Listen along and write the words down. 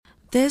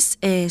This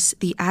is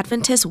the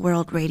Adventist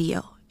World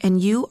Radio,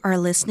 and you are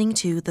listening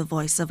to the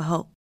Voice of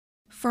Hope.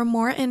 For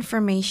more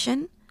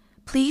information,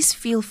 please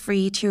feel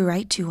free to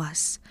write to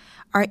us.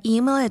 Our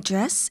email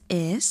address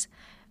is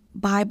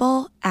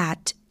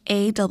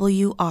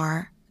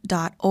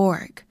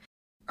bible@awr.org,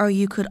 or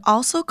you could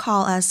also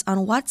call us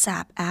on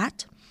WhatsApp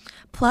at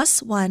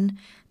 +1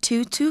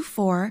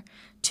 224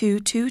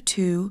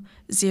 222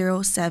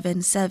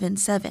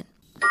 0777.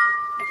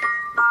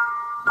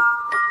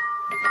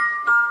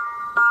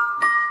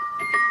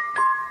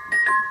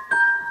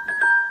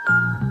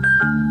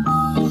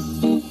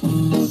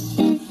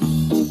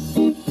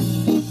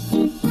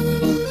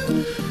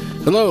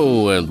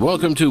 Hello and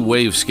welcome to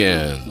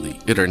Wavescan, the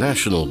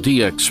international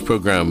DX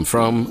program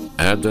from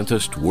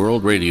Adventist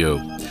World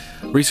Radio.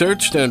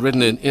 Researched and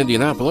written in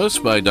Indianapolis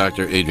by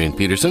Dr. Adrian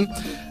Peterson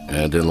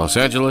and in Los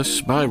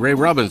Angeles by Ray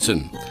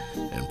Robinson,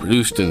 and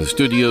produced in the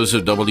studios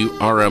of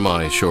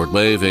WRMI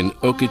Shortwave in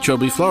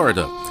Okeechobee,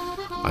 Florida.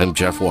 I'm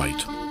Jeff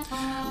White.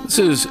 This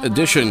is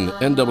edition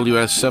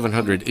NWS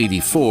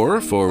 784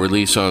 for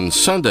release on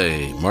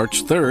Sunday,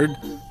 March 3rd,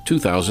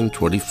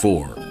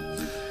 2024.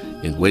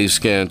 In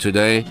Wavescan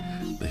today,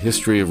 the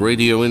history of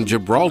radio in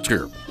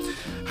Gibraltar,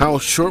 how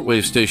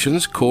shortwave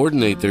stations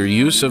coordinate their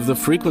use of the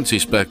frequency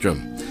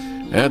spectrum,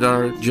 and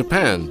our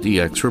Japan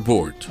DX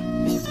report.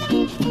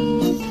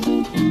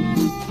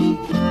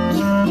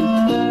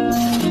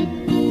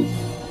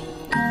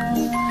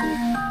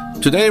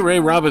 Today, Ray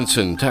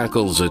Robinson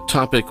tackles a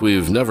topic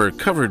we've never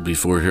covered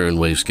before here in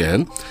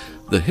Wavescan,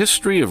 the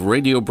history of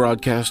radio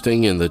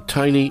broadcasting in the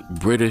tiny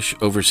British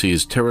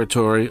overseas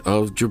territory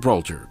of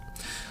Gibraltar.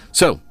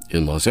 So,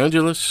 in Los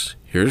Angeles,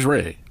 here's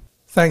Ray.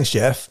 Thanks,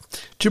 Jeff.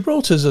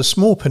 Gibraltar is a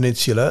small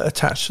peninsula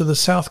attached to the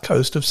south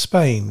coast of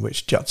Spain,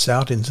 which juts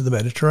out into the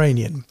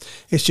Mediterranean.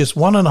 It's just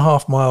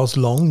 1.5 miles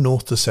long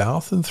north to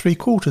south and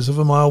 3/4 of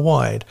a mile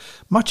wide,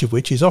 much of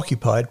which is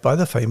occupied by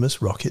the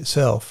famous rock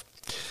itself.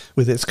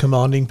 With its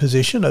commanding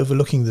position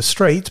overlooking the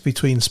strait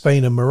between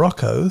Spain and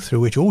Morocco, through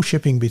which all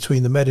shipping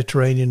between the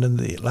Mediterranean and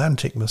the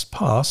Atlantic must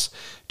pass,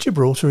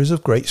 Gibraltar is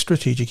of great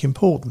strategic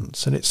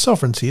importance, and its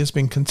sovereignty has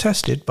been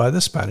contested by the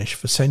Spanish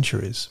for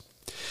centuries.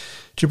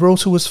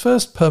 Gibraltar was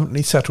first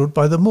permanently settled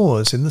by the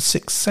Moors in the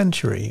 6th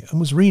century and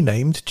was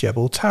renamed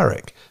Jebel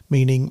Tariq,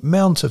 meaning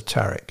Mount of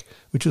Tariq,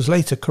 which was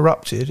later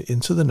corrupted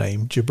into the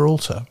name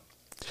Gibraltar.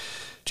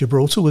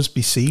 Gibraltar was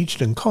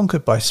besieged and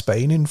conquered by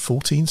Spain in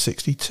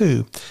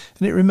 1462,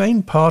 and it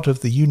remained part of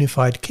the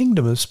unified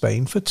Kingdom of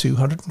Spain for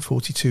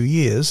 242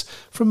 years,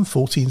 from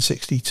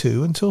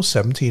 1462 until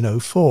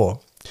 1704.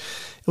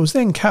 It was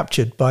then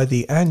captured by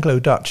the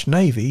Anglo-Dutch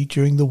Navy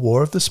during the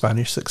War of the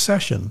Spanish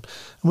Succession,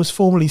 and was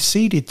formally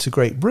ceded to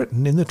Great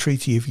Britain in the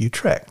Treaty of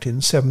Utrecht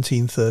in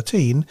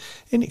 1713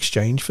 in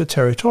exchange for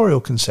territorial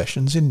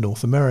concessions in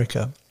North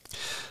America.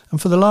 And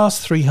for the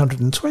last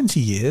 320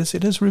 years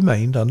it has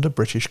remained under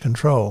British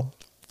control.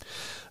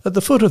 At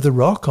the foot of the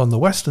rock on the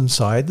western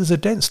side there's a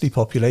densely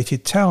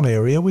populated town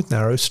area with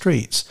narrow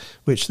streets,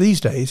 which these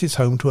days is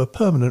home to a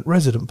permanent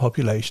resident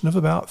population of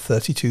about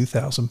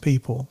 32,000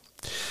 people.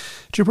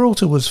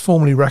 Gibraltar was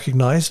formally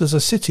recognised as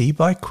a city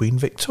by Queen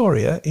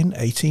Victoria in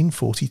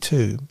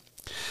 1842.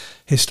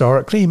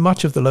 Historically,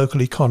 much of the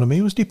local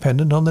economy was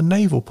dependent on the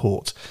naval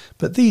port,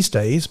 but these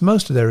days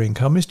most of their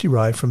income is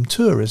derived from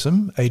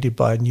tourism, aided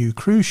by a new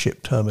cruise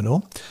ship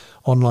terminal,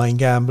 online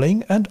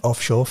gambling and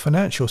offshore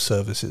financial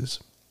services.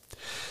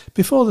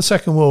 Before the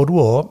Second World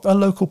War, a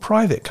local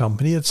private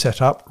company had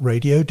set up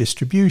Radio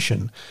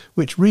Distribution,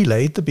 which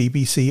relayed the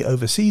BBC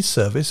overseas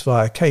service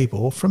via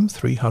cable from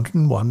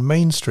 301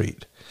 Main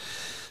Street.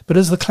 But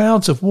as the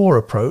clouds of war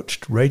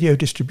approached, radio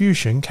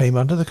distribution came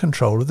under the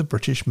control of the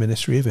British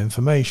Ministry of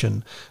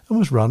Information and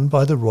was run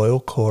by the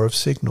Royal Corps of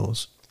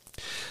Signals.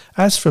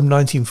 As from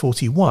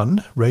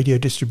 1941, radio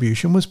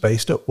distribution was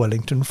based at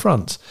Wellington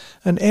Front,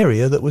 an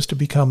area that was to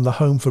become the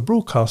home for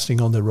broadcasting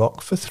on the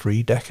Rock for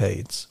 3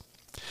 decades.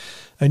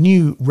 A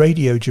new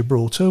Radio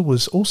Gibraltar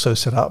was also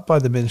set up by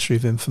the Ministry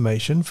of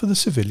Information for the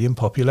civilian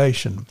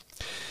population.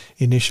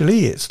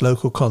 Initially, its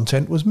local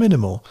content was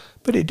minimal,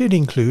 but it did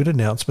include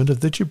announcement of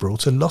the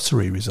Gibraltar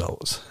lottery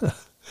results.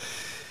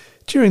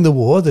 During the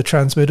war, the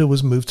transmitter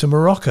was moved to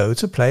Morocco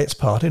to play its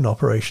part in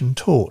Operation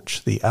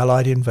Torch, the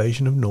Allied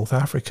invasion of North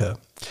Africa.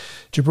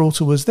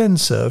 Gibraltar was then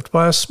served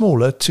by a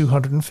smaller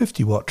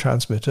 250-watt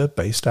transmitter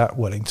based at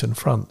Wellington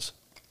Front.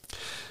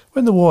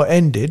 When the war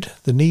ended,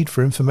 the need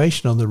for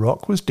information on the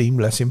Rock was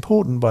deemed less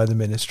important by the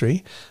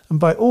ministry,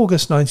 and by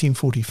August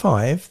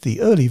 1945,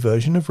 the early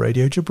version of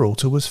Radio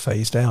Gibraltar was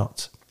phased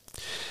out.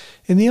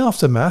 In the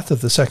aftermath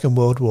of the Second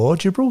World War,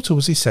 Gibraltar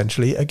was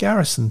essentially a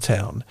garrison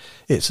town,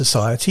 its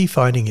society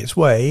finding its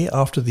way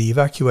after the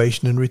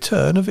evacuation and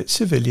return of its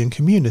civilian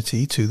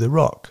community to the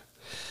Rock.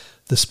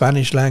 The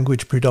Spanish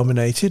language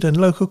predominated and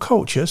local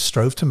culture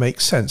strove to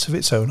make sense of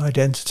its own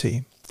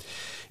identity.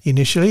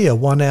 Initially, a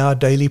 1-hour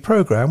daily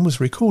programme was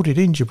recorded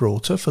in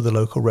Gibraltar for the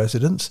local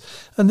residents,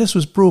 and this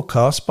was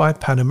broadcast by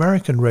Pan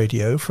American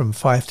Radio from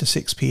 5 to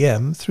 6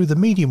 p.m. through the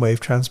medium wave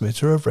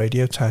transmitter of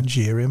Radio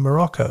Tangier in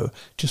Morocco,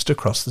 just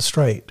across the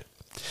strait.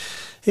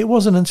 It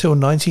wasn't until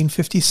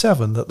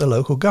 1957 that the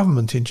local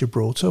government in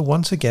Gibraltar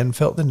once again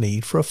felt the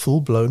need for a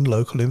full-blown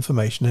local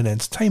information and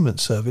entertainment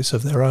service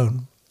of their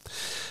own.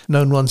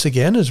 Known once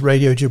again as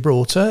Radio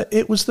Gibraltar,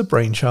 it was the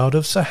brainchild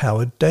of Sir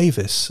Howard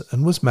Davis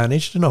and was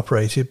managed and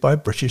operated by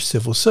British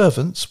civil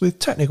servants with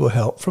technical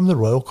help from the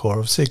Royal Corps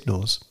of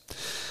Signals.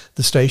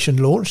 The station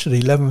launched at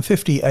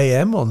 11:50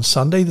 a.m. on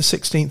Sunday the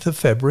 16th of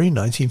February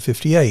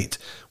 1958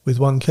 with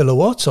 1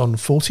 kilowatt on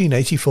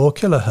 1484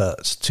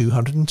 kHz,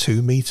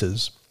 202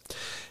 metres.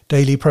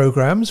 Daily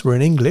programmes were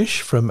in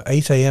English from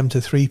 8 a.m.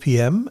 to 3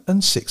 p.m.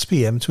 and 6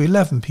 p.m. to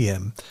 11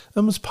 p.m.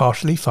 and was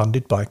partially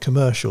funded by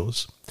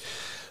commercials.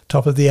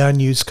 Top-of-the-hour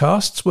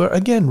newscasts were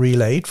again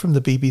relayed from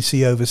the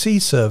BBC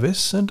Overseas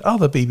Service, and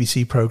other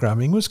BBC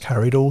programming was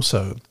carried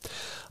also.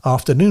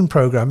 Afternoon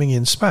programming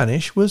in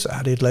Spanish was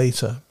added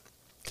later.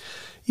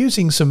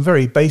 Using some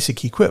very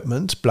basic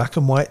equipment, black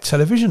and white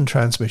television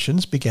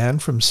transmissions began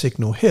from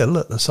Signal Hill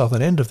at the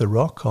southern end of the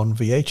Rock on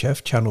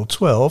VHF Channel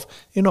 12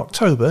 in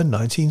October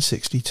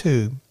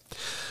 1962.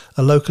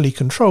 A locally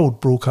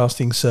controlled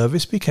broadcasting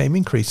service became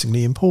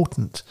increasingly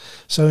important,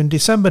 so in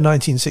December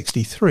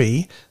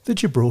 1963 the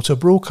Gibraltar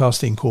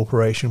Broadcasting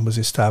Corporation was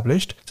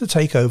established to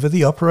take over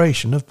the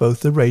operation of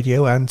both the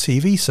radio and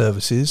TV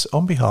services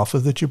on behalf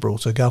of the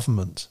Gibraltar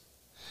government.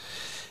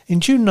 In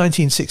June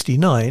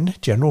 1969,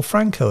 General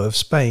Franco of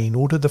Spain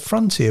ordered the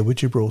frontier with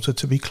Gibraltar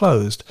to be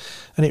closed,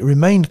 and it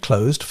remained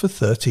closed for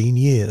 13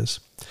 years.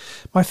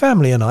 My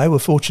family and I were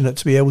fortunate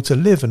to be able to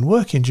live and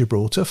work in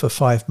Gibraltar for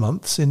 5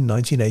 months in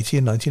 1980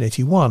 and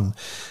 1981,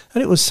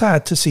 and it was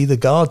sad to see the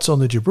guards on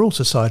the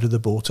Gibraltar side of the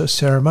border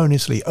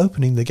ceremoniously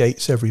opening the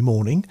gates every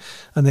morning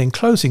and then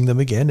closing them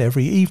again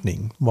every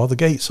evening, while the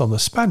gates on the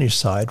Spanish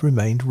side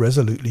remained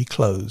resolutely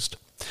closed.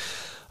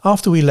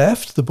 After we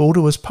left, the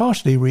border was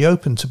partially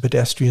reopened to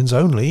pedestrians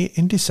only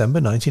in December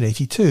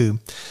 1982,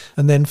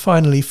 and then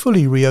finally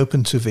fully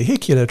reopened to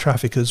vehicular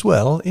traffic as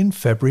well in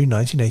February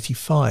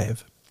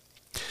 1985.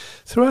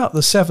 Throughout the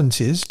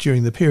 70s,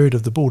 during the period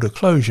of the border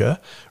closure,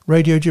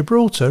 Radio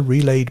Gibraltar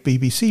relayed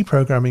BBC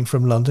programming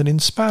from London in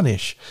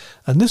Spanish,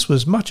 and this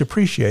was much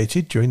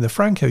appreciated during the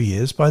Franco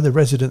years by the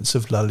residents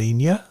of La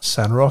Línea,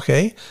 San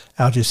Roque,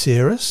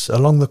 Algeciras,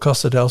 along the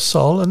Costa del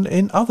Sol, and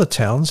in other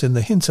towns in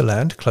the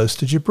hinterland close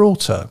to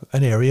Gibraltar,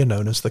 an area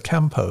known as the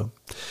Campo.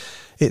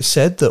 It's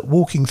said that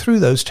walking through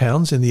those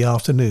towns in the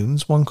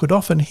afternoons one could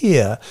often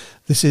hear,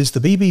 "This is the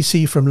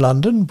BBC from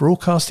London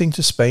broadcasting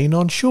to Spain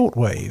on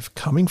shortwave,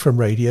 coming from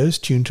radios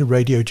tuned to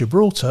Radio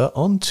Gibraltar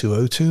on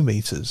 202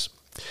 metres."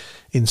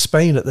 In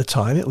Spain at the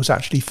time it was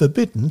actually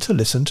forbidden to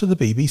listen to the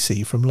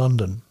BBC from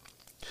London.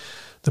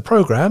 The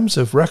programmes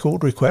of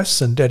record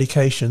requests and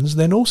dedications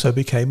then also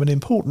became an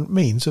important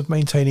means of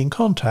maintaining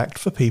contact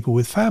for people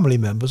with family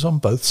members on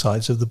both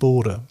sides of the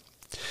border.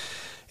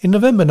 In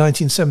November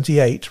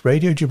 1978,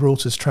 Radio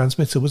Gibraltar's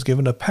transmitter was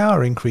given a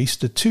power increase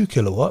to 2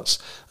 kilowatts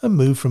and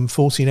moved from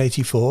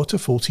 1484 to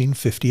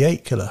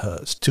 1458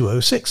 kHz,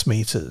 206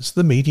 metres,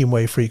 the medium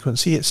wave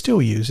frequency it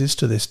still uses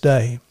to this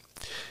day.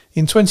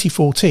 In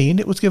 2014,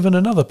 it was given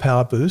another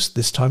power boost,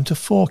 this time to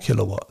 4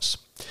 kilowatts.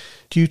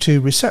 Due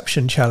to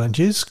reception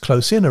challenges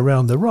close in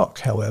around the Rock,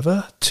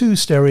 however, 2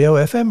 stereo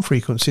FM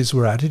frequencies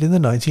were added in the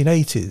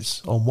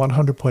 1980s, on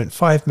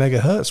 100.5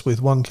 MHz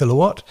with 1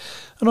 kilowatt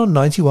and on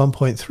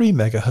 91.3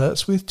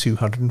 MHz with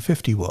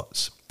 250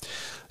 watts.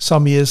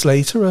 Some years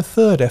later, a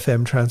third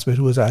FM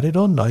transmitter was added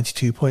on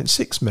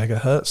 92.6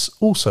 MHz,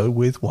 also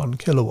with 1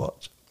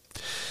 kilowatt.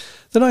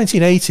 The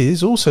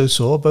 1980s also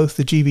saw both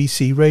the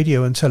GBC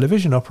radio and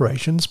television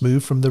operations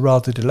move from the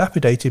rather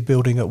dilapidated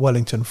building at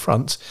Wellington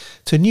Front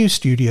to new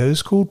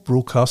studios called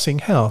Broadcasting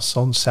House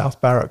on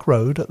South Barrack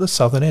Road at the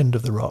southern end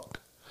of the Rock.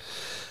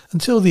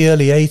 Until the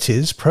early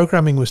 80s,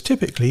 programming was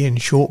typically in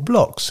short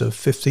blocks of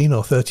 15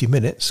 or 30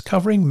 minutes,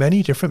 covering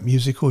many different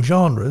musical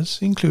genres,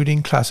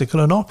 including classical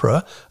and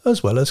opera,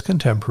 as well as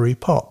contemporary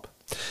pop.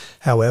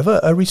 However,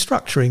 a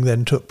restructuring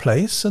then took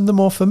place, and the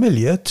more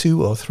familiar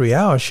 2 or 3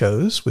 hour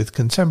shows with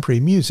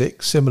contemporary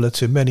music similar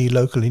to many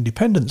local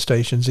independent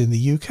stations in the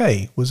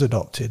UK was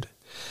adopted.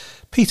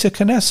 Peter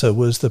Canessa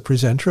was the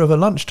presenter of a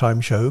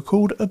lunchtime show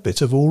called A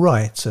Bit of All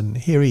Right, and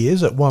here he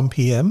is at 1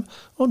 p.m.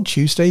 on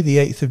Tuesday the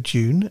 8th of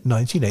June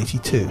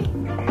 1982.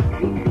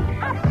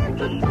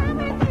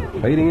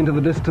 Fading into the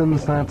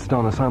distance, that's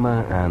Donna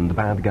Summer and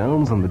Bad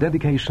Girls, and the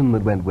dedication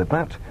that went with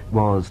that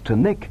was to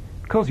Nick,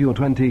 'cause you're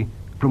 20,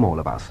 from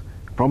all of us.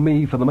 From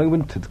me, for the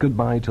moment, it's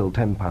goodbye till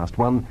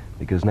 1:10,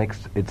 because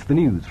next it's the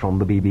news from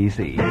the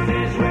BBC. This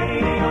is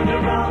Radio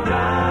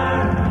Gibraltar.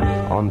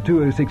 On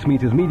 206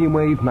 metres medium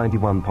wave,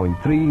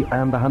 91.3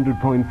 and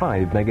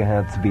 100.5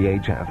 megahertz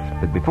VHF.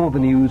 But before the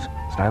news,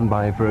 stand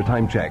by for a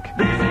time check.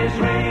 This is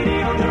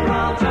Radio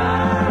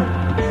Gibraltar.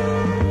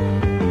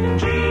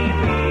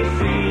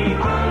 GBC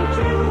on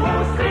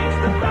 206,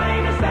 the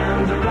finest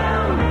sounds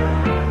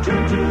around.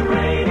 Tune to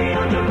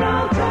Radio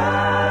Gibraltar.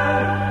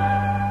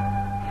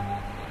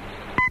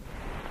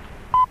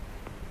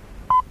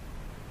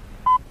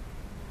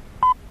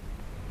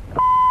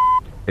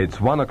 It's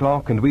 1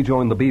 o'clock and we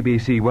join the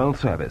BBC World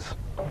Service.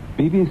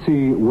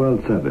 BBC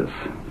World Service.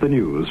 The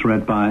news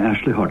read by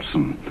Ashley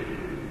Hodgson.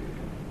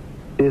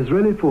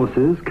 Israeli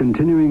forces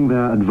continuing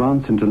their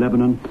advance into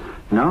Lebanon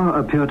now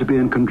appear to be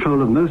in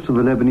control of most of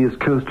the Lebanese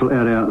coastal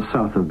area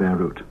south of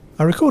Beirut.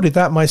 I recorded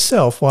that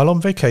myself while on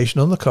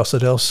vacation on the Costa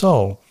del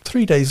Sol.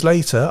 3 days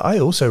later, I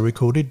also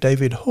recorded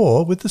David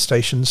Hoare with the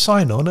station's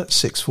sign-on at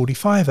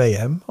 6:45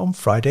 a.m. on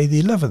Friday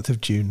the 11th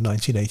of June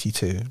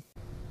 1982.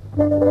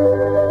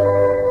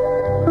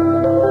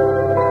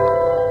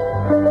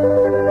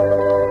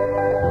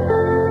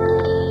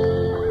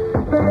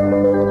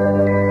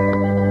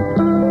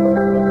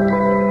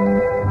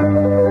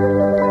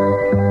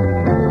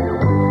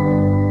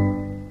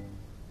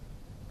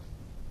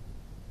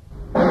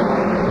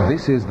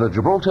 This is the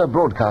Gibraltar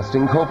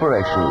Broadcasting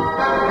Corporation.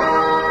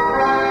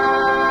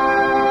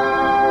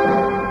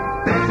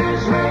 This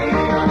is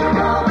Radio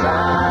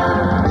Gibraltar.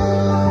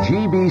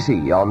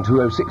 GBC on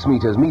 206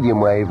 meters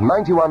medium wave,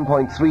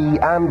 91.3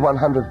 and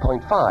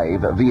 100.5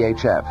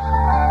 VHF.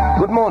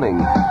 Good morning.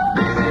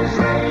 This is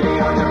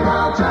Radio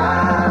Gibraltar.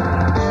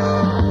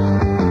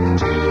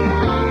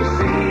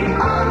 GBC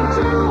on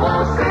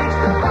 206,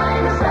 the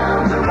finest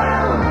sounds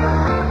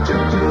around. To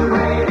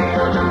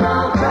Radio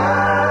Gibraltar.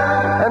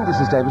 And this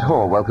is David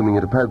Hoare welcoming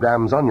you to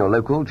programmes on your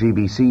local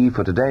GBC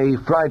for today,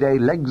 Friday,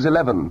 Legs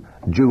 11,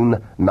 June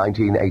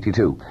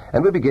 1982.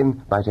 And we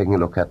begin by taking a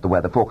look at the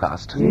weather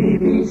forecast.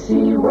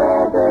 GBC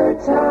Weather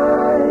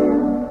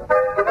Time.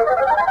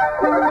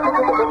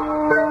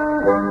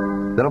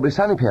 There will be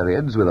sunny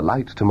periods with a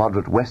light to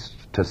moderate west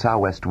to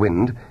southwest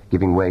wind,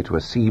 giving way to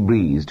a sea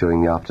breeze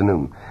during the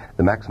afternoon.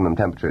 The maximum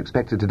temperature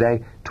expected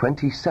today,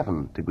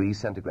 27 degrees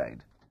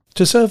centigrade.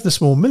 To serve the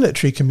small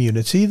military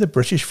community, the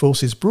British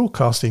Forces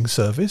Broadcasting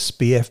Service,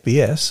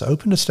 BFBS,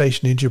 opened a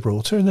station in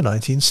Gibraltar in the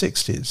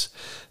 1960s.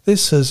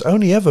 This has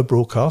only ever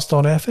broadcast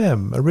on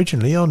FM,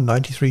 originally on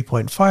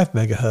 93.5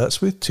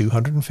 MHz with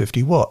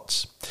 250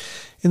 watts.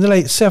 In the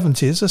late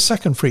 70s, a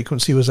second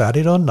frequency was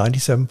added on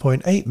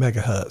 97.8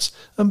 MHz,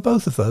 and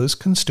both of those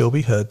can still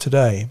be heard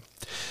today.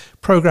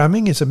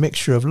 Programming is a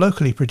mixture of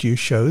locally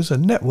produced shows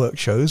and network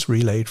shows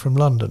relayed from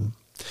London.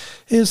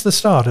 Here's the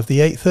start of the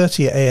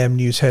 8:30 a.m.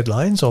 news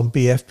headlines on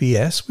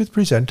BFBS with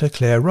presenter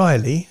Claire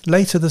Riley,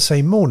 later the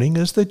same morning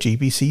as the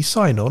GBC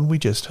sign-on we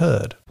just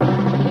heard.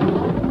 BFBS!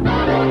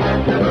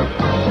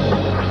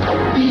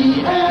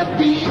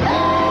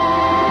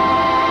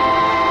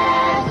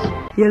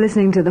 You're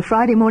listening to the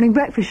Friday Morning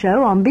Breakfast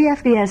Show on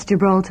BFBS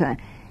Gibraltar.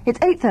 It's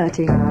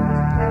 8:30.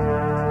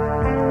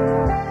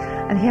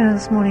 And here are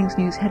this morning's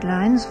news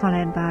headlines,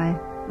 followed by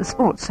the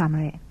sports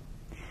summary.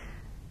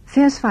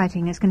 Fierce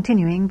fighting is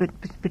continuing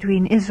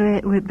between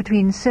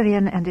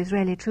Syrian and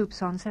Israeli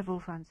troops on several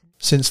fronts.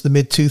 Since the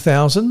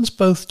mid-2000s,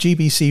 both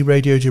GBC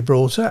Radio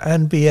Gibraltar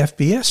and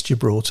BFBS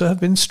Gibraltar have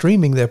been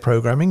streaming their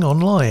programming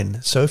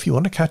online, so if you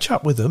want to catch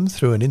up with them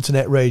through an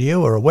internet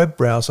radio or a web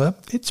browser,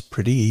 it's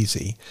pretty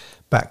easy.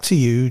 Back to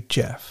you,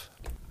 Jeff.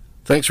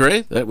 Thanks,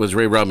 Ray. That was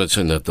Ray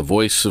Robinson at the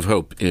Voice of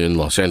Hope in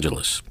Los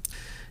Angeles.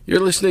 You're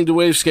listening to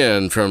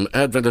Wavescan from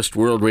Adventist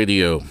World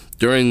Radio.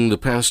 During the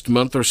past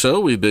month or so,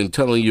 we've been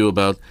telling you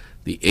about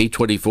the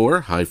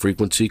A24 High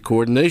Frequency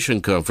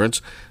Coordination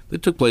Conference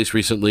that took place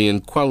recently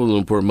in Kuala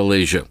Lumpur,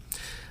 Malaysia.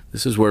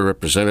 This is where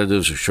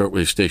representatives of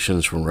shortwave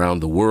stations from around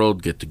the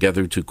world get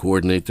together to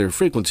coordinate their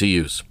frequency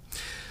use.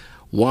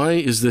 Why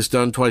is this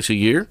done twice a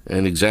year,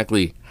 and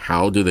exactly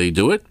how do they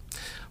do it?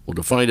 Well,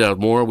 to find out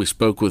more, we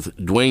spoke with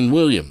Dwayne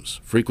Williams,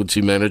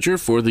 Frequency Manager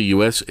for the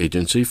U.S.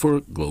 Agency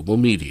for Global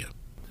Media.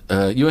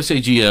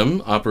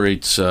 USAGM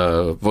operates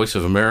Voice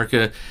of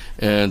America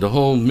and a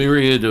whole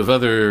myriad of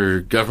other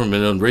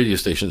government-owned radio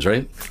stations,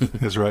 right?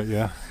 That's right,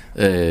 yeah.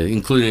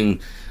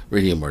 Including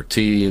Radio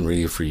Marti and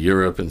Radio Free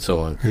Europe and so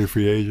on. Radio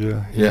Free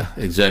Asia. Yeah,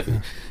 exactly.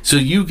 Yeah. So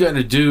you've got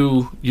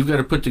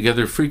to put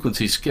together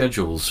frequency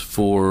schedules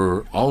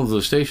for all of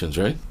those stations,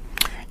 right?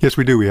 Yes,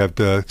 we do. We have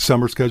the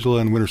summer schedule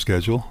and winter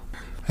schedule.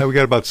 And we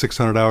got about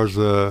 600 hours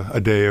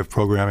a day of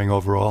programming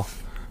overall.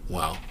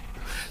 Wow.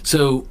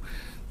 So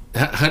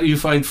how do you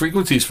find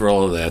frequencies for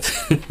all of that?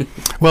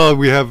 Well,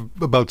 we have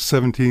about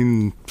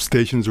 17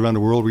 stations around the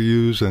world we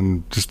use,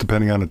 and just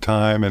depending on the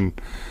time and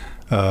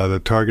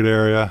the target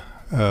area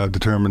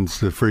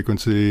determines the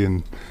frequency,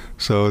 and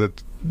so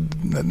that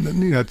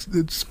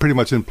it's pretty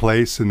much in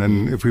place. And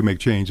then if we make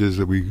changes,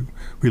 we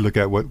look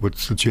at what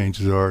the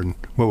changes are and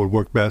what would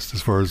work best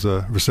as far as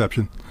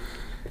reception.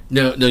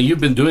 Now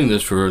you've been doing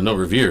this for a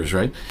number of years,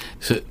 right?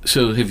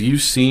 So have you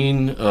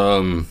seen?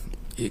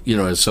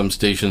 As some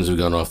stations have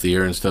gone off the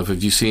air and stuff,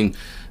 have you seen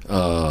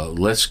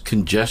less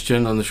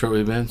congestion on the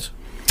shortwave bands?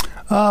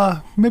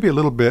 Maybe a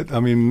little bit. I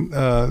mean,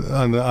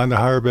 on the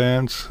higher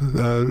bands,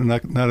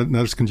 not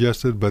as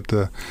congested, but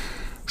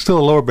still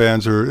the lower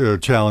bands are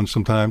challenged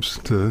sometimes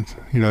to,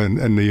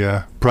 in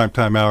the prime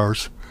time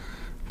hours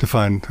to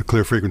find a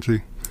clear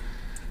frequency.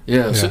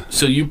 Yeah.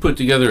 So you put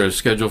together a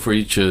schedule for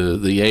each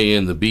of the A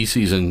and the B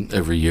season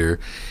every year.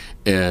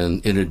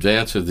 And in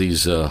advance of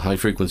these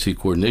high-frequency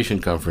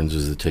coordination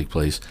conferences that take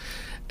place.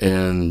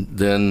 And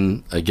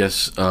then I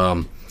guess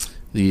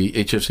the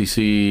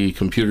HFCC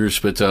computer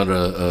spits out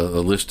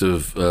a list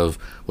of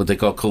what they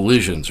call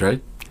collisions,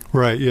 right?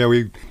 Right. Yeah.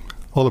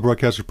 All the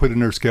broadcasters put in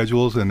their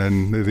schedules, and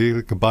then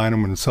they combine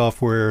them in the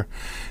software,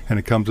 and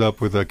it comes up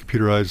with a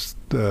computerized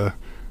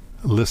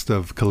list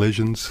of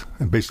collisions,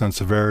 and based on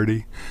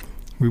severity,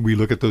 we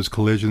look at those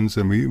collisions,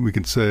 and we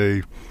can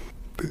say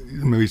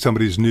maybe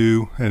somebody's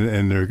new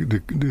and they're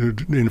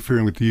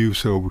interfering with you.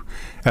 So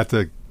at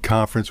the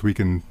conference, we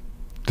can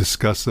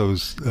discuss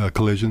those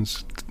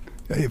collisions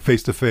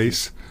face to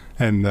face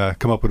and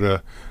come up with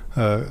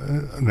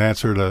an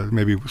answer to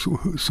maybe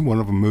one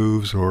of them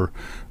moves or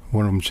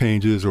one of them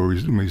changes, or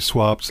we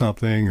swap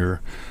something, or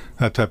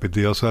that type of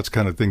deal. So that's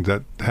kind of things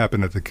that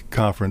happen at the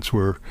conference,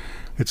 where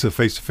it's a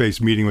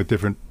face-to-face meeting with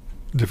different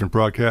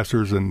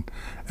broadcasters, and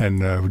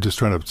we're just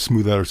trying to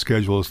smooth out our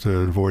schedules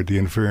to avoid the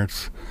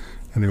interference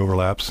and the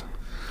overlaps.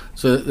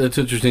 So that's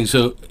interesting.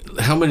 So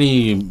how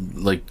many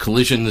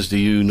collisions do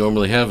you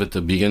normally have at the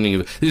beginning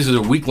of these?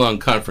 Are week-long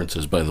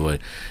conferences, by the way,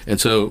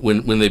 and so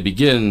when they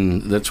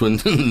begin, that's when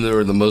there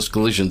are the most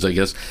collisions, I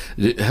guess.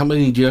 How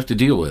many do you have to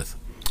deal with?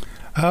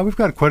 We've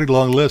got quite a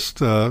long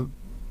list, and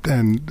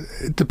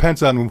it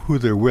depends on who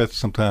they're with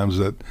sometimes,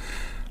 that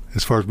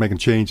as far as making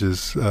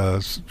changes.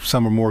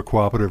 Some are more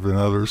cooperative than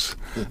others,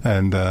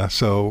 and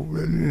so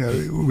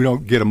we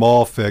don't get them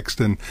all fixed,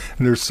 and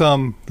there's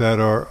some that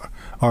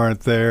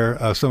aren't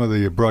there. Some of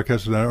the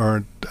broadcasters that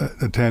aren't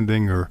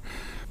attending, or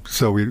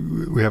so we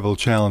have a little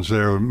challenge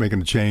there with making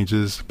the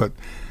changes. But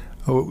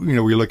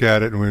we look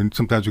at it, and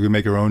sometimes we can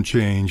make our own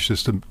change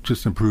just to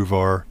improve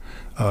our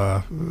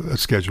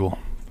schedule.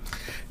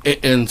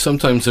 And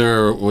sometimes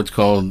there are what's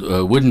called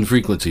wooden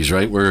frequencies,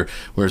 right?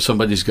 Where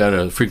somebody's got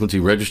a frequency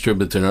register,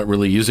 but they're not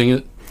really using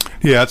it.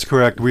 Yeah, that's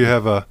correct. We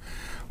have a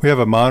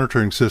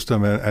monitoring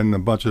system and a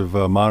bunch of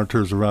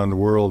monitors around the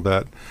world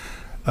that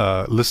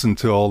listen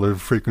to all the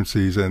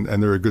frequencies, and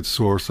they're a good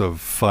source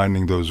of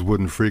finding those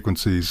wooden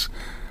frequencies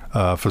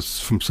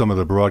from some of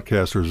the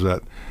broadcasters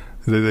that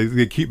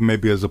they keep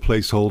maybe as a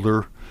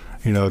placeholder.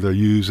 They'll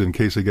use in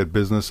case they get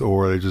business,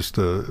 or they just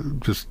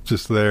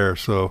there.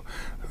 So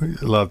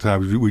a lot of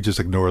times we just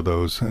ignore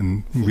those,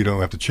 and we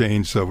don't have to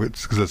change. So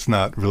it's because it's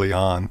not really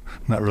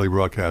not really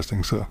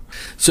broadcasting. So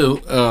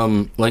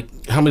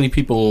how many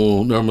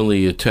people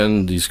normally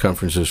attend these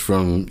conferences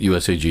from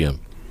USAGM?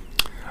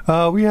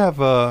 We have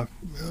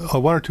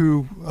one or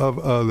two of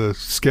the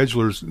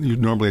schedulers you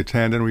normally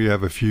attend, and we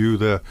have a few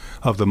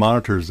of the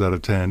monitors that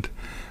attend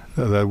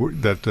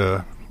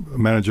that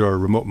manage our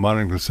remote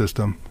monitoring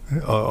system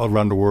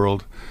around the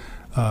world,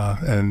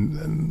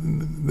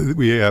 and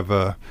we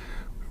have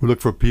we look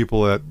for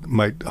people that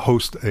might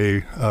host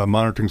a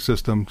monitoring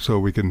system, so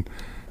we can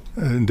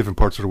in different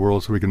parts of the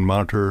world, so we can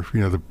monitor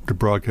the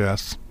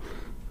broadcasts.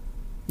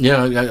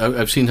 Yeah,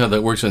 I've seen how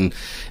that works, and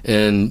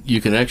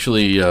you can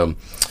actually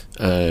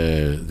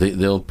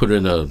they'll put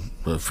in a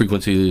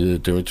frequency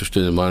that they're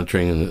interested in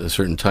monitoring in a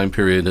certain time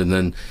period, and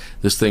then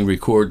this thing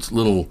records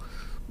little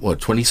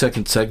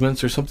 20-second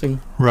segments or something?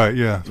 Right,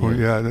 yeah.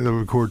 It'll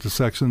record the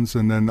sections,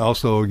 and then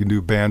also you can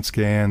do band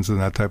scans and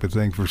that type of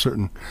thing for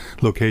certain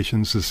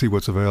locations to see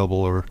what's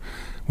available or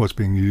what's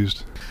being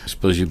used. I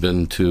suppose you've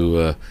been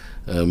to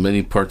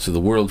many parts of the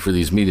world for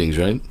these meetings,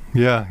 right?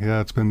 Yeah,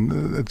 it's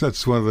been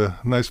that's one of the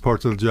nice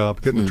parts of the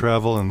job, getting to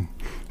travel and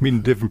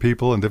meeting different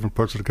people in different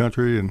parts of the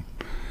country, and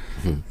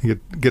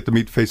you get to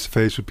meet face to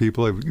face with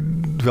people,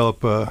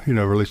 develop a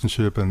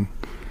relationship, and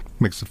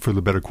makes it for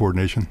the better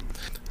coordination.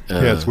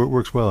 It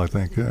works well, I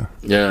think.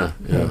 Yeah.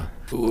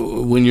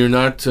 When you're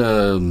not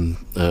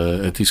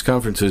at these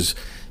conferences,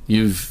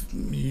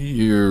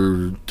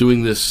 you're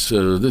doing this.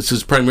 This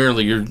is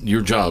primarily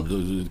your job,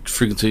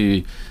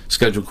 frequency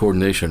schedule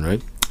coordination,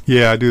 right?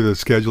 Yeah, I do the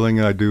scheduling,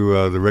 and I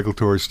do the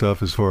regulatory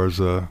stuff as far as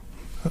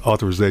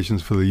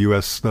authorizations for the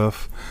U.S.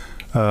 stuff,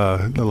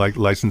 like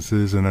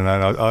licenses, and then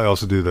I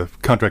also do the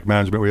contract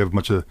management. We have a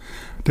bunch of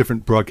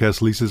different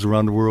broadcast leases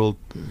around the world,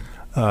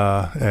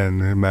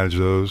 and we manage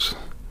those.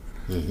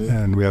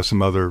 And we have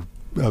some other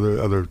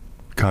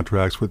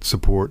contracts with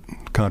support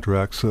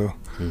contracts, so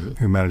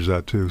we manage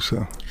that too.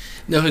 So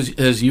now, has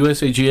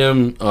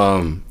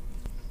USAGM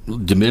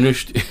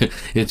diminished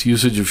its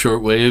usage of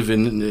shortwave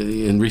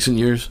in recent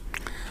years?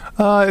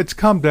 It's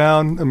come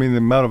down. I mean, the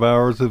amount of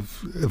hours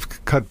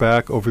have cut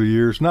back over the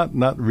years.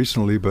 Not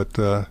recently,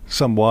 but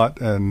somewhat.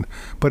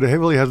 But it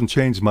really hasn't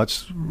changed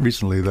much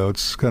recently, though.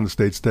 It's kind of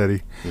stayed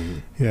steady.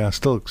 Yeah,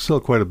 still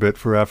quite a bit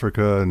for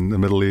Africa and the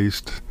Middle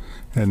East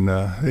and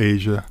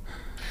Asia.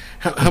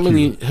 How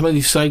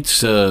many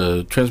sites,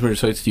 transmitter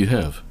sites, do you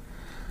have?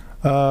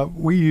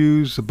 We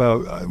use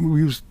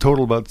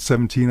total about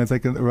 17, I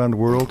think, around the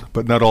world,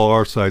 but not all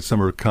our sites. Some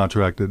are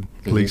contracted,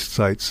 leased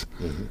sites.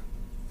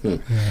 Yeah.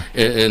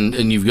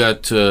 And you've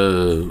got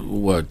 2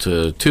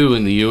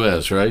 in the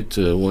U.S., right?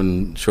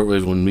 One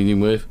shortwave, one medium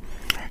wave.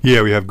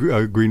 Yeah, we have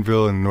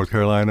Greenville in North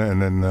Carolina, and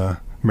then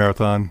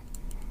Marathon,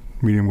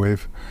 medium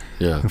wave,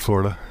 in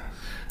Florida.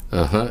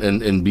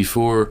 And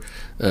before,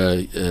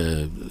 well,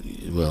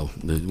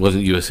 it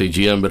wasn't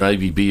USAGM, but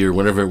IVB or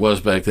whatever it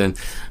was back then,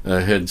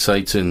 had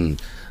sites in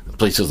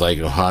places like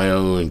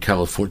Ohio and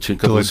California.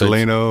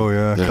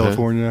 Delano,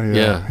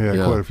 California,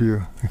 quite a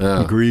few.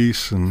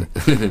 Greece and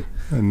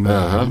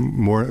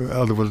more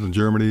other ones in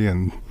Germany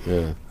and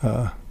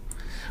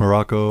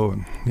Morocco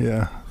and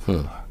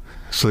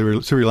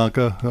Sri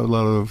Lanka.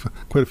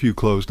 Quite a few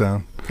closed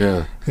down.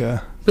 Yeah.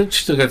 But you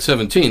still got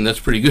 17. That's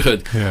pretty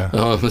good. Yeah.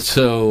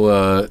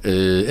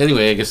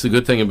 Anyway, I guess the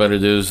good thing about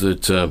it is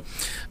that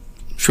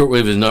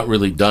shortwave is not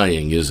really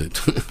dying, is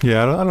it?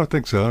 Yeah, I don't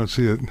think so. I don't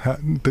see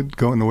it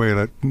going away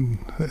that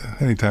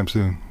anytime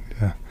soon.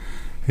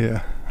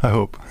 Yeah. I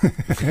hope.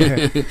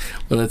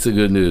 Well, that's the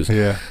good news.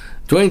 Yeah.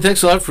 Dwayne,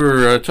 thanks a lot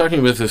for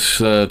talking with us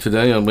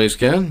today on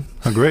WaveScan.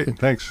 Oh, great.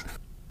 Thanks.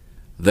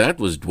 That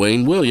was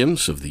Dwayne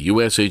Williams of the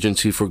U.S.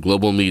 Agency for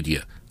Global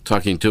Media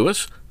talking to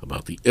us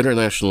about the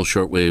International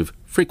Shortwave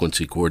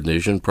Frequency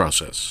Coordination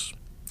process.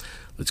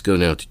 Let's go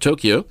now to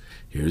Tokyo.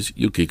 Here's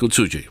Yukiko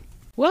Tsuji.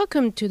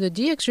 Welcome to the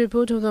DX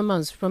Report of the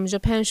Month from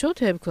Japan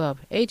Shortwave Club,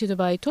 edited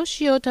by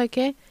Toshio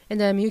Take,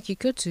 and I'm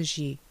Yukiko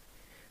Tsuji.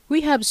 We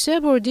have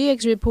several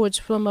DX reports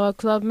from our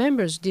club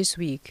members this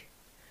week.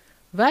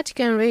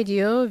 Vatican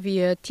Radio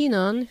via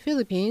Tainan,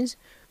 Philippines,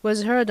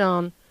 was heard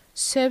on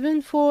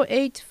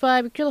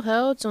 7485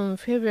 kHz on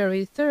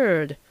February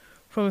 3rd,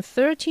 from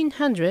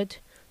 1300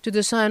 to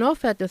the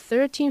sign-off at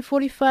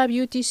 1345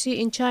 UTC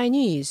in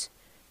Chinese.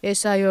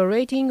 SIO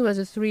rating was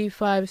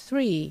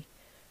 353.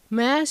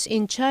 Mass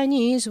in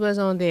Chinese was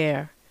on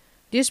there.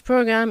 This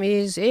program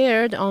is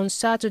aired on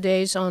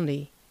Saturdays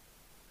only.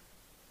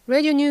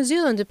 Radio New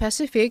Zealand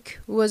Pacific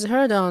was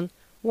heard on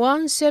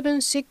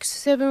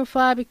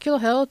 17675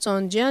 kHz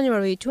on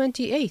January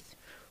 28th,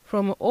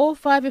 from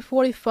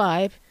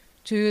 0545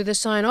 to the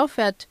sign-off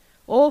at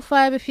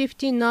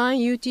 0559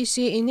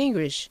 UTC in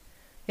English.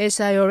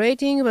 SIO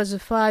rating was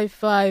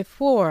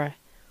 554.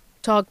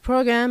 Talk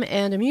program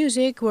and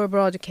music were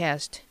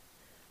broadcast.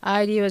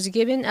 ID was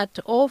given at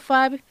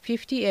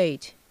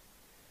 0558.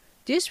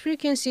 This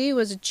frequency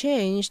was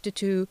changed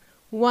to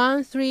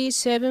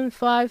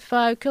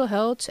 13755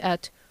 kHz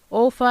at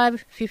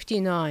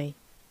 0559.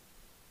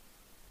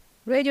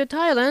 Radio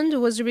Thailand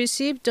was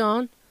received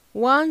on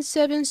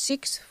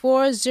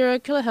 17640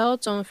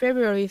 kHz on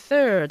February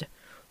 3rd,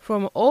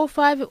 from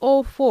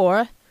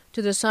 0504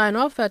 to the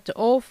sign-off at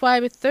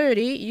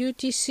 0530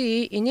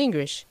 UTC in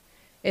English.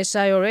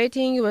 SIO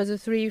rating was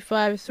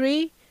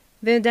 353,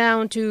 then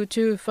down to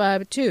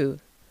 252.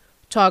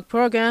 Talk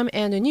program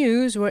and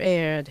news were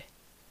aired.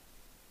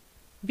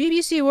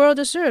 BBC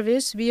World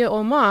Service via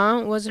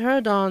Oman was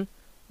heard on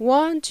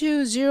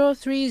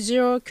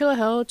 12030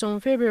 kHz on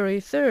February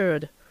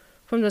 3rd,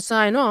 from the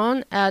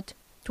sign-on at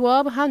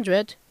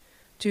 1200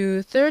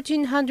 to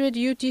 1300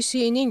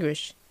 UTC in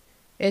English.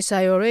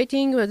 SIO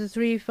rating was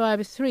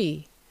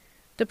 353.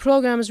 The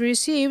programs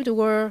received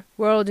were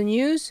World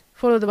News,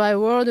 followed by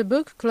World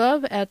Book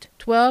Club at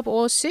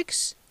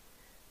 12:06,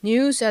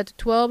 News at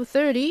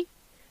 12:30,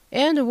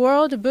 and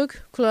World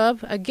Book Club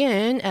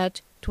again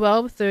at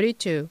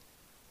 12:32.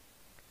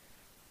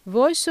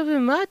 Voice of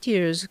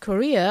Martyrs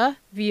Korea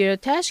via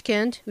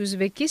Tashkent,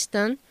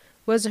 Uzbekistan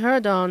was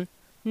heard on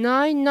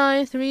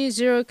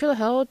 9930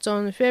 kHz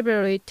on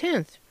February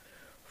 10th,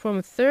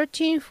 from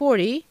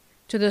 1340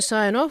 to the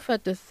sign-off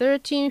at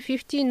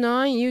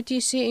 1359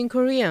 UTC in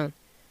Korean.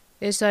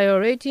 SIO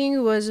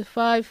rating was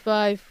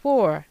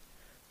 554.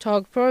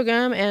 Talk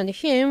program and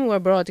hymn were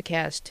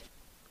broadcast.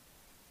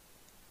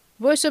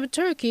 Voice of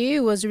Turkey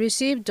was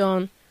received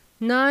on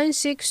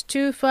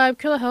 9625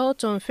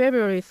 kHz on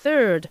February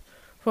 3rd,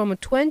 from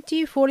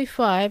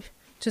 2045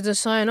 to the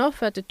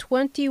sign-off at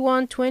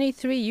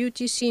 2123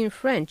 UTC in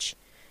French.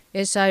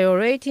 SIO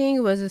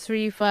rating was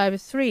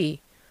 353.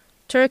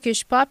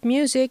 Turkish pop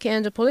music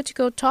and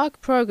political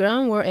talk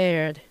program were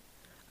aired.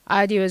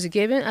 ID was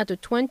given at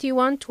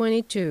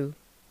 2122.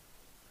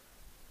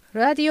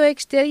 Radio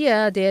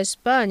Exterior de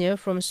España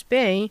from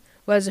Spain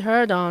was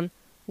heard on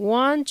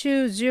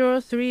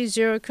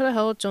 12030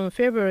 kHz on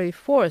February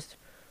 4th,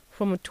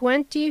 from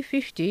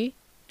 2050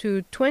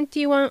 to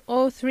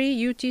 2103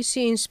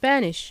 UTC in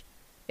Spanish.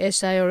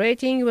 SIO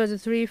rating was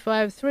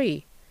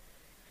 353.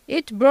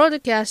 It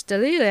broadcast a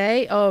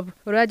relay of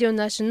Radio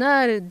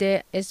Nacional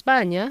de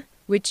España,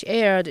 which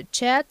aired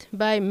chat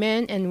by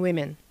men and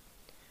women.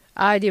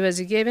 ID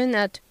was given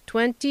at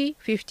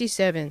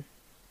 2057.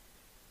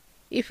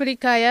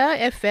 Ifrikaya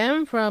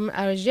FM from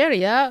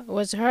Algeria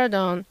was heard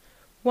on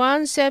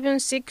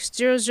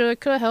 17600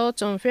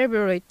 kHz on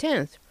February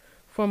 10th,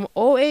 from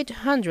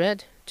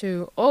 0800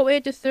 to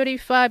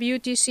 0835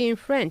 UTC in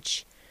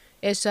French.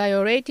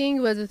 SIO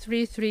rating was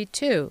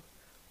 332.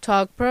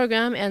 Talk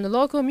program and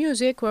local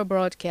music were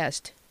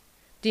broadcast.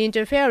 The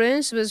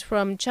interference was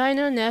from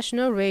China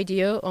National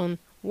Radio on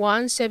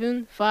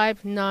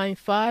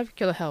 17595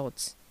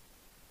 kHz.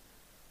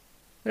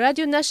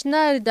 Radio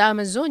Nacional da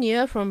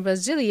Amazonia from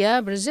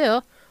Brasilia,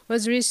 Brazil,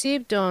 was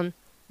received on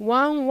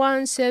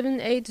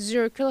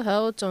 11780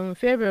 kHz on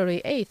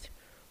February 8th,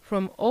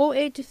 from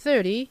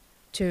 0830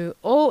 to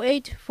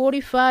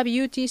 0845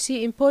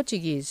 UTC in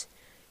Portuguese.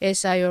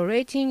 SIO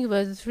rating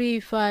was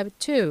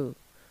 352.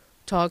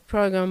 Talk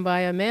program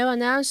by a male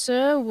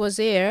announcer was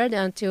aired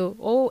until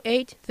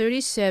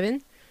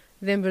 0837.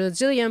 Then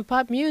Brazilian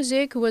pop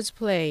music was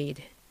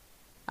played.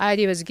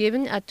 ID was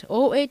given at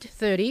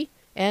 0830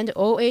 and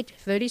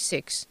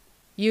 0836.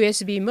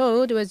 USB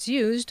mode was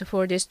used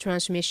for this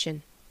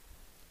transmission.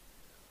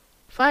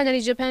 Finally,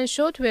 Japan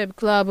Shortwave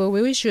Club will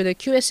issue the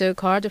QSL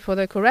card for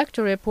the correct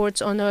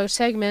reports on our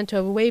segment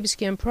of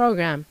Wavescan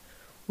program.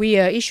 We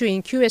are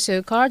issuing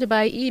QSL card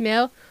by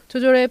email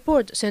to the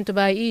report sent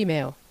by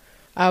email.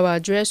 Our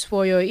address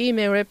for your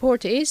email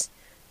report is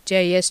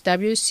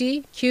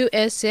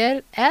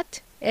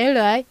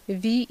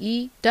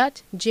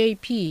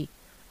jswcqsl@live.jp.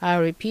 I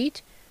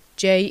repeat,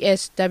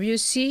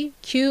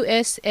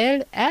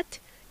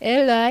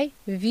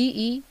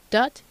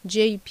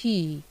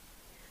 jswcqsl@live.jp.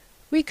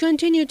 We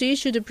continue to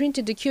issue the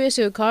printed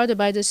QSL card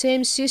by the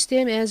same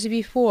system as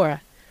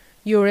before.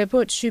 Your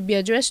report should be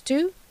addressed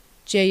to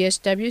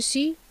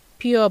JSWC,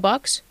 PO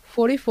Box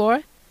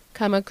 44,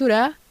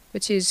 Kamakura,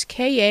 which is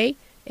KAMAKURA,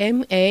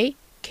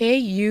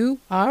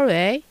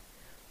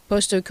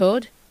 postal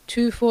code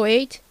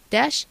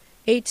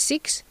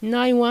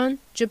 248-8691,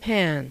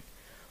 Japan.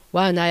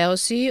 $1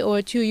 ILC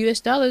or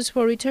 $2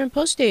 for return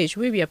postage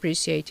will be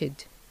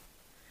appreciated.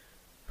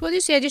 For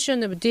this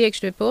edition of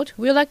DX Report,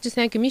 we would like to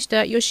thank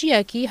Mr.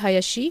 Yoshiaki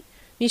Hayashi,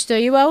 Mr.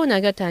 Iwao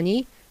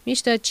Nagatani,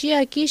 Mr.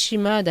 Chiaki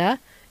Shimada,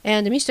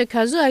 and Mr.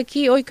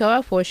 Kazuaki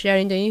Oikawa for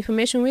sharing the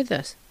information with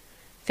us.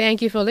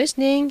 Thank you for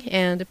listening,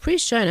 and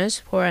please join us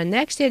for our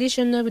next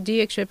edition of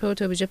DX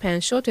Report of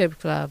Japan Shortwave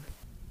Club.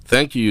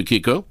 Thank you,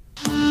 Yukiko.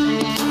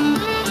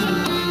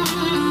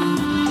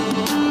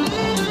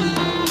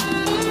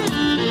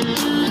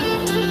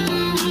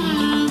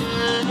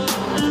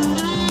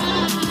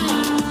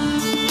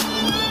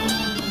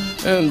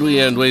 And we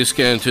end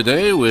Wavescan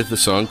today with a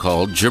song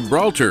called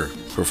Gibraltar,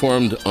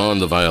 performed on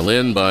the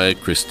violin by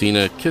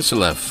Christina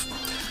Kiselev.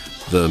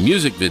 The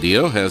music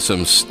video has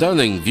some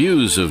stunning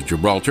views of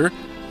Gibraltar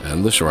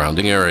and the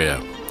surrounding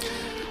area.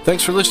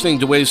 Thanks for listening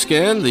to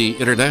Wavescan, the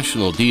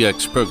international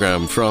DX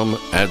program from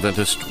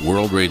Adventist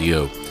World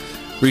Radio.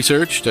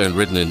 Researched and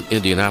written in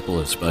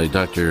Indianapolis by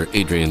Dr.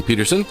 Adrian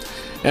Peterson,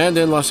 and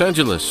in Los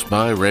Angeles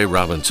by Ray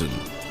Robinson.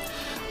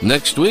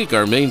 Next week,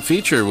 our main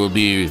feature will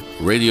be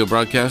radio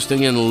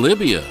broadcasting in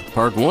Libya,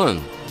 Part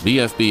 1,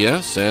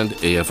 BFBS and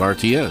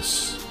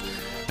AFRTS.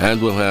 And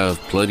we'll have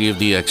plenty of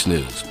DX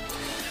news.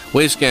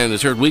 Wavescan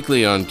is heard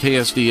weekly on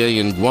KSDA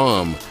in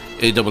Guam,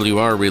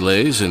 AWR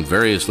relays in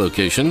various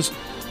locations,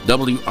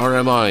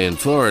 WRMI in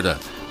Florida,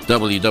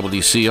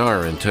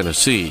 WWCR in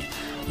Tennessee,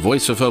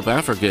 Voice of Hope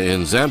Africa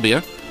in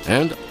Zambia,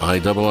 and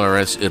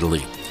IRRS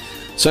Italy.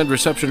 Send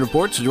reception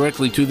reports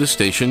directly to the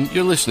station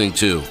you're listening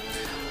to.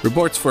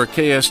 Reports for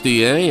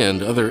KSDA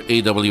and other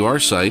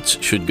AWR sites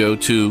should go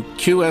to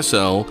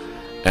qsl@awr.org.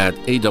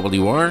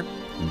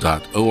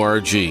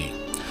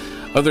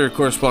 Other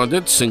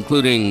correspondence,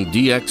 including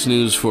DX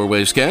News for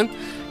Wavescan,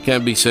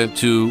 can be sent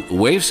to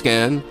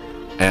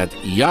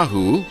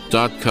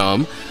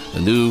wavescan@yahoo.com, a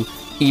new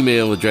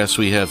email address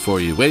we have for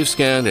you,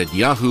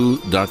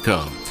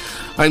 wavescan@yahoo.com.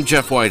 I'm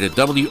Jeff White at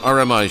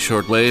WRMI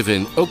Shortwave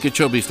in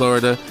Okeechobee,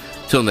 Florida.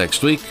 Till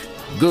next week,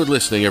 good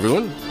listening,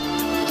 everyone.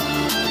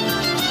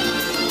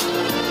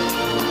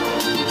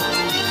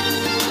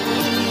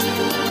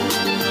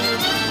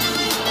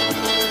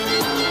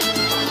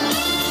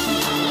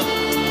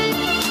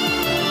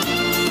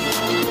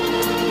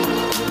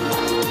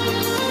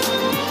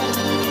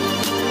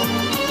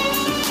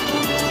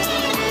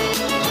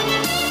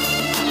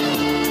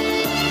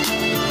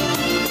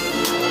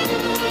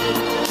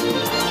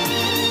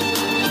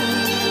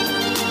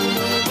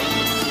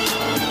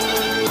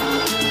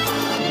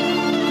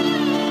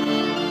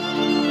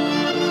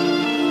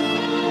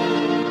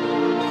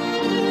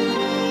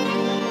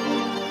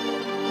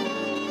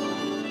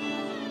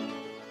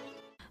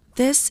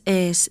 This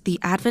is the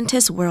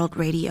Adventist World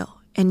Radio,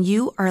 and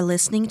you are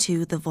listening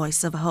to the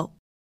Voice of Hope.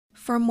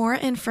 For more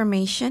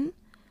information,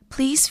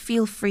 please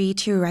feel free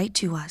to write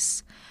to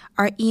us.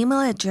 Our email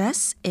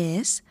address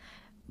is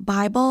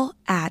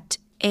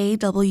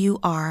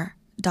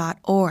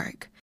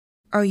bible@awr.org,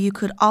 or you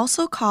could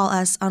also call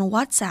us on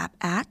WhatsApp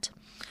at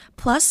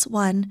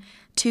 +1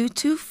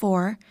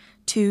 224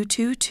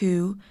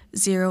 222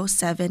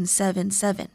 0777.